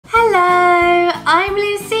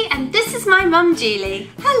Mum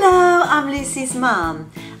Julie. Hello, I'm Lucy's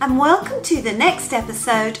mum, and welcome to the next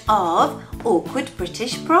episode of Awkward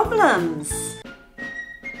British Problems.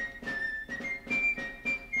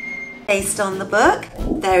 Based on the book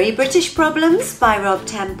Very British Problems by Rob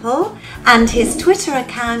Temple and his Twitter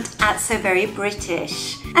account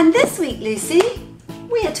 @SoVeryBritish. And this week, Lucy,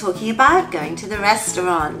 we are talking about going to the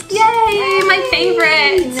restaurant. Yay, my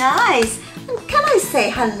favourite. Nice. And can I say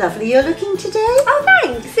how lovely you're looking today? Oh,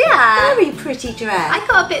 thanks, yeah. Very pretty dress. I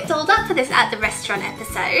got a bit dolled up for this at the restaurant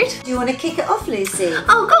episode. Do you want to kick it off, Lucy?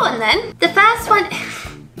 Oh, go on then. The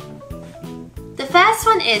first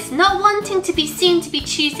one is not wanting to be seen to be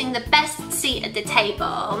choosing the best seat at the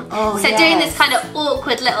table. Oh, so doing this kind of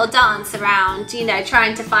awkward little dance around, you know,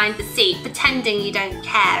 trying to find the seat, pretending you don't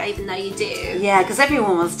care even though you do. Yeah, because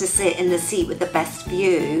everyone wants to sit in the seat with the best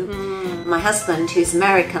view. My husband, who's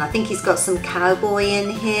American, I think he's got some cowboy in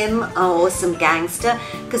him or some gangster,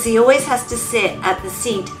 because he always has to sit at the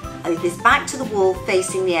seat with his back to the wall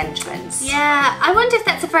facing the entrance. Yeah, I wonder if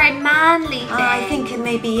that's a very manly thing. I think it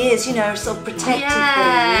maybe is, you know, sort of protective yeah.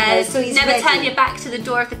 thing. You know, so he's never ready. turn your back to the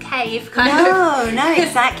door of the cave, kind of. No,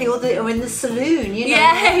 exactly. Or in the saloon, you know,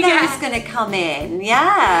 Yeah, you know yeah. who's going to come in.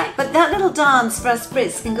 Yeah. But that little dance for us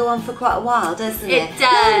Brits can go on for quite a while, doesn't it? It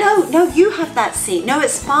does. No, you have that seat. No,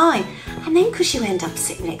 it's fine. And then because you end up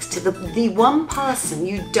sitting next to the one person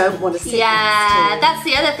you don't want to sit next to. Yeah, that's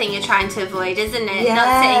the other thing you're trying to avoid, isn't it? Yeah.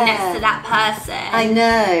 Not sitting next to that person. I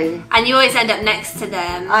know. And you always end up next to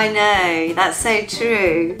them. I know. That's so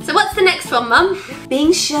true. So what's the next one, Mum?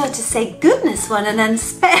 Being sure to say goodness one and then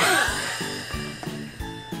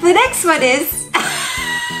The next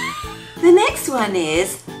one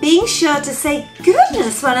is being sure to say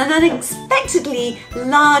goodness when an unexpectedly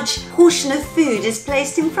large portion of food is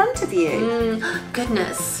placed in front of you.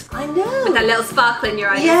 Goodness. I know. With that little sparkle in your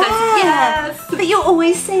eye. Yeah. That says, yes. But you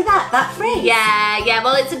always say that phrase. Yeah.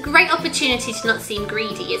 Well, it's a great opportunity to not seem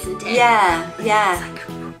greedy, isn't it? Yeah. It's like,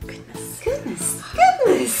 Goodness.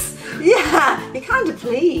 Yeah, you're kind of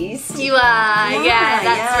pleased. You are, yeah,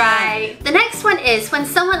 that's yeah. right. The next one is when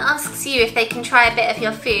someone asks you if they can try a bit of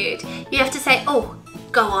your food, you have to say, oh,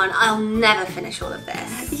 go on, I'll never finish all of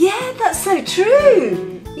this. Yeah, that's so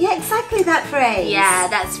true. Yeah, exactly that phrase. Yeah,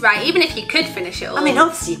 that's right. Even if you could finish it all. I mean,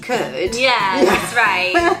 obviously you could. Yeah, that's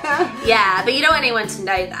right. Yeah, but you don't want anyone to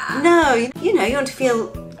know that. No, you know, you want to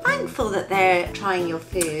feel thankful that they're trying your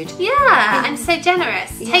food. Yeah, I'm so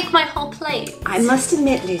generous. Yeah. Take my whole plate. I must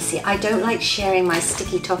admit, Lucy, I don't like sharing my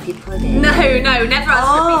sticky toffee pudding. No, never ask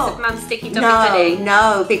for a piece of Mum's sticky toffee pudding.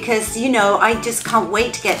 No, because, you know, I just can't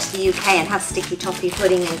wait to get to the UK and have sticky toffee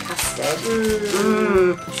pudding and custard.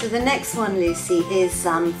 So the next one, Lucy, is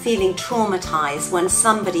feeling traumatised when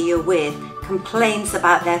somebody you're with complains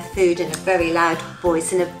about their food in a very loud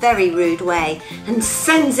voice, in a very rude way, and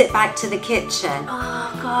sends it back to the kitchen.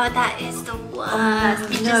 Oh God, that is the worst.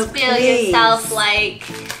 You no, just feel please. yourself like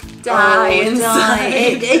die inside.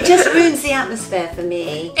 It just ruins the atmosphere for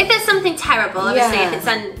me. If there's something terrible, obviously, Yeah. if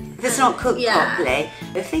it's not cooked properly,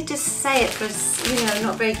 if they just say it for, you know,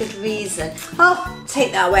 not very good reason. Oh,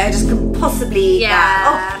 take that away, I just couldn't possibly eat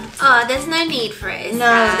that. Oh, there's no need for it, is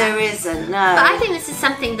No, there isn't, no. But I think this is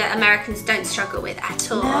something that Americans don't struggle with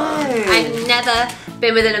at all. No. I've never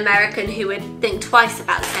been with an American who would think twice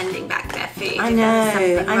about sending back their food. I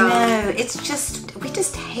know. It's just, we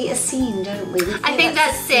just hate a scene, don't we? I think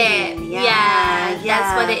that's it. Yeah,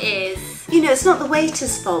 that's what it is. You know, it's not the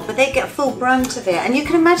waiter's fault, but they get full brunt of it. And you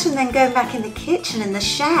can imagine them going back in the kitchen and the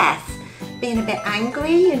chef being a bit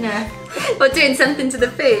angry, you know. Or doing something to the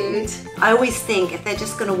food. I always think if they're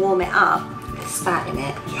just going to warm it up, they've spat in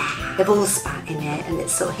it. Yeah. They've all spat in it and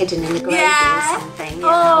it's sort of hidden in the gravy or something, you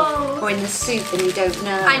know. Or in the soup and you don't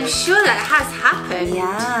know. I'm sure that has happened.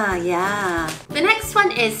 Yeah. The next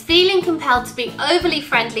one is feeling compelled to be overly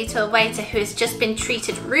friendly to a waiter who has just been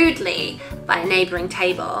treated rudely by a neighbouring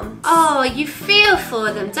table. Oh, you feel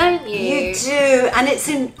for them, don't you? You do, and it's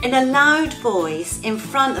in a loud voice in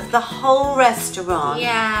front of the whole restaurant.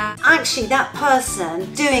 Yeah. Actually, that person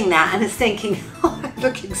doing that and is thinking, oh, I'm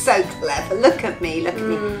looking so clever, look at me.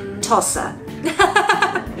 Tosser.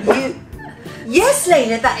 Yes,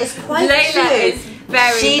 Layla, that is quite Layla true. is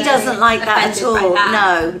very, she doesn't like that at all.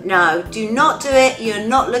 No, do not do it. You're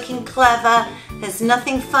not looking clever. There's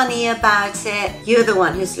nothing funny about it. You're the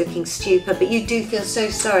one who's looking stupid, but you do feel so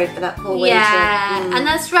sorry for that poor waiter. Yeah, and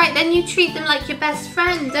that's right. Then you treat them like your best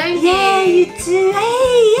friend, don't you? Yeah, you do.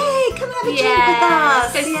 Hey, come have a drink with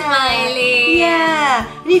us. So smiley. Yeah,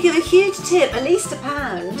 and you give a huge tip, at least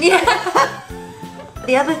 £1. Yeah.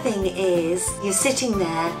 The other thing is, you're sitting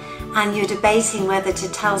there and you're debating whether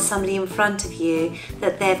to tell somebody in front of you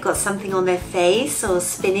that they've got something on their face or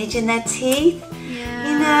spinach in their teeth.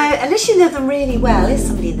 You know, unless you know them really well, if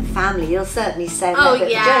somebody in the family, you'll certainly say a little bit of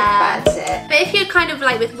a joke about it. But if you're kind of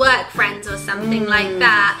like with work friends or something like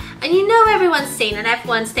that, and you know everyone's seen and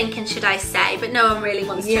everyone's thinking, should I say, but no one really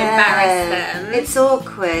wants to embarrass them. It's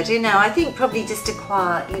awkward, you know. I think probably just a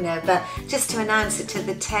quiet, you know, but just to announce it to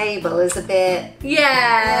the table is a bit...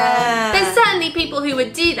 There's certainly people who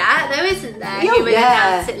would do that, though, isn't there? Who would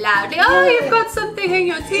announce it loudly. Oh, you've got something in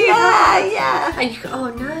your teeth. And you go, oh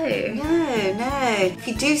no. No. If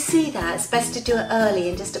you do see that, it's best to do it early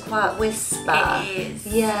in just a quiet whisper. It is.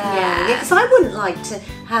 Yeah, because I wouldn't like to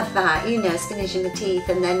have that, you know, spinach in the teeth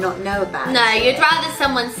and then not know about it. No, you'd rather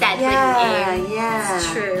someone said, wouldn't you? Yeah.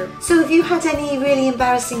 It's true. So have you had any really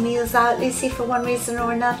embarrassing meals out, Lucy, for one reason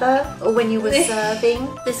or another? Or when you were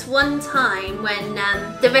serving? This one time when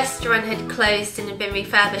the restaurant had closed and had been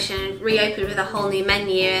refurbished and reopened with a whole new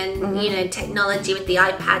menu and, you know, technology with the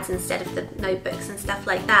iPads instead of the notebooks and stuff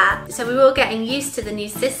like that. So we were all getting used to the new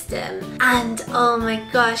system. And oh my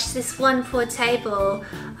gosh, this one poor table,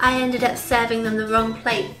 I ended up serving them the wrong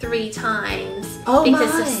plate 3 times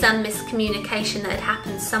because of some miscommunication that had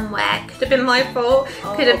happened somewhere. Could have been my fault,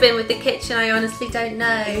 could have been with the kitchen, I honestly don't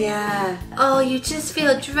know. Yeah. Oh, you just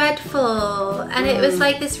feel dreadful. And it was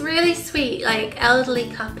like this really sweet, like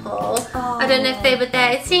elderly couple. I don't know if they were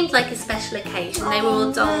there. It seemed like a special occasion. They were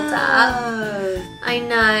all dolled up. I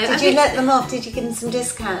know. Did you let them off? Did you give them some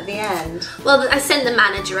discount at the end? Well, I sent the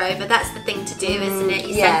manager over. That's the thing to do, isn't it?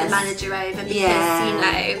 You send the manager over because, you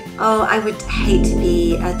know. Oh, I would hate to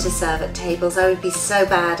be to serve at tables. I would be so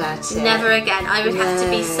bad at it. Never again. I would have to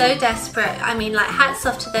be so desperate. I mean, like, hats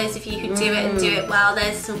off to those of you who do it and do it well.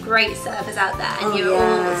 There's some great servers out there and you're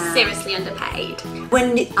all seriously underpaid.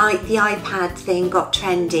 When the iPad thing got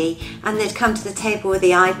trendy and they'd come to the table with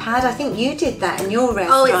the iPad, I think you did that in your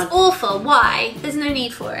restaurant. Oh, it's awful. Why? There's no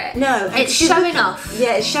need for it. No. It's showing off.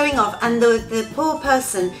 Yeah, it's showing off. And the poor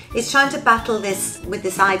person is trying to battle this with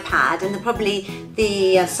this iPad, and probably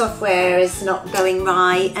the software is not going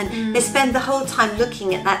right, and they spend the whole time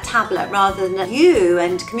looking at that tablet rather than at you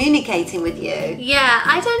and communicating with you. Yeah,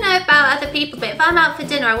 I don't know about other people, but if I'm out for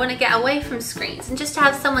dinner, I want to get away from screens, and just to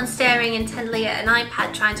have someone staring intently at an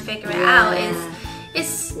iPad trying to figure it out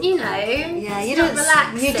is, you know, you not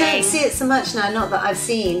relaxing. You don't see it so much now, not that I've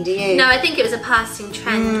seen, do you? No, I think it was a passing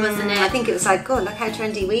trend, wasn't it? I think it was like, God, look how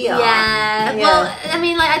trendy we are. Yeah. Well, I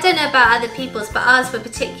mean, like, I don't know about other people's, but ours were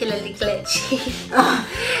particularly glitchy.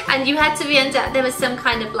 And you had to be under, there was some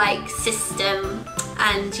kind of like system,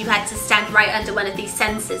 and you had to stand right under one of these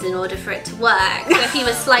sensors in order for it to work. So if you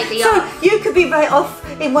were slightly off. So you could be right off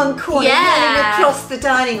in one corner, yelling across the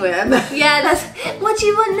dining room. Yeah, that's, what do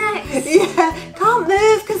you want next? Yeah, can't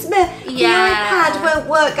move because the iPad won't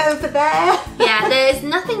work over there. Yeah, there's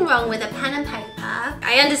nothing wrong with a pen and paper.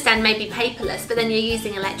 I understand maybe paperless, but then you're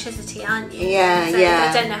using electricity, aren't you? Yeah, so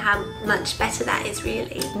I don't know how much better that is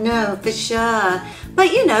really. No, for sure.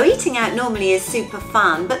 But you know, eating out normally is super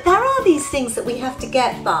fun, but there are these things that we have to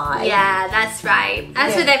get by. Yeah, that's right.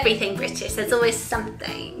 As with everything British, there's always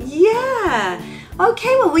something. Yeah.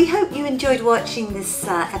 Okay, well, we hope you enjoyed watching this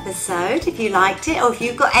episode. If you liked it, or if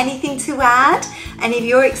you've got anything to add, any of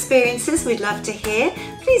your experiences, we'd love to hear.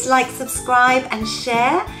 Please like, subscribe and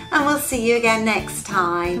share, and we'll see you again next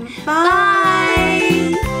time. Bye.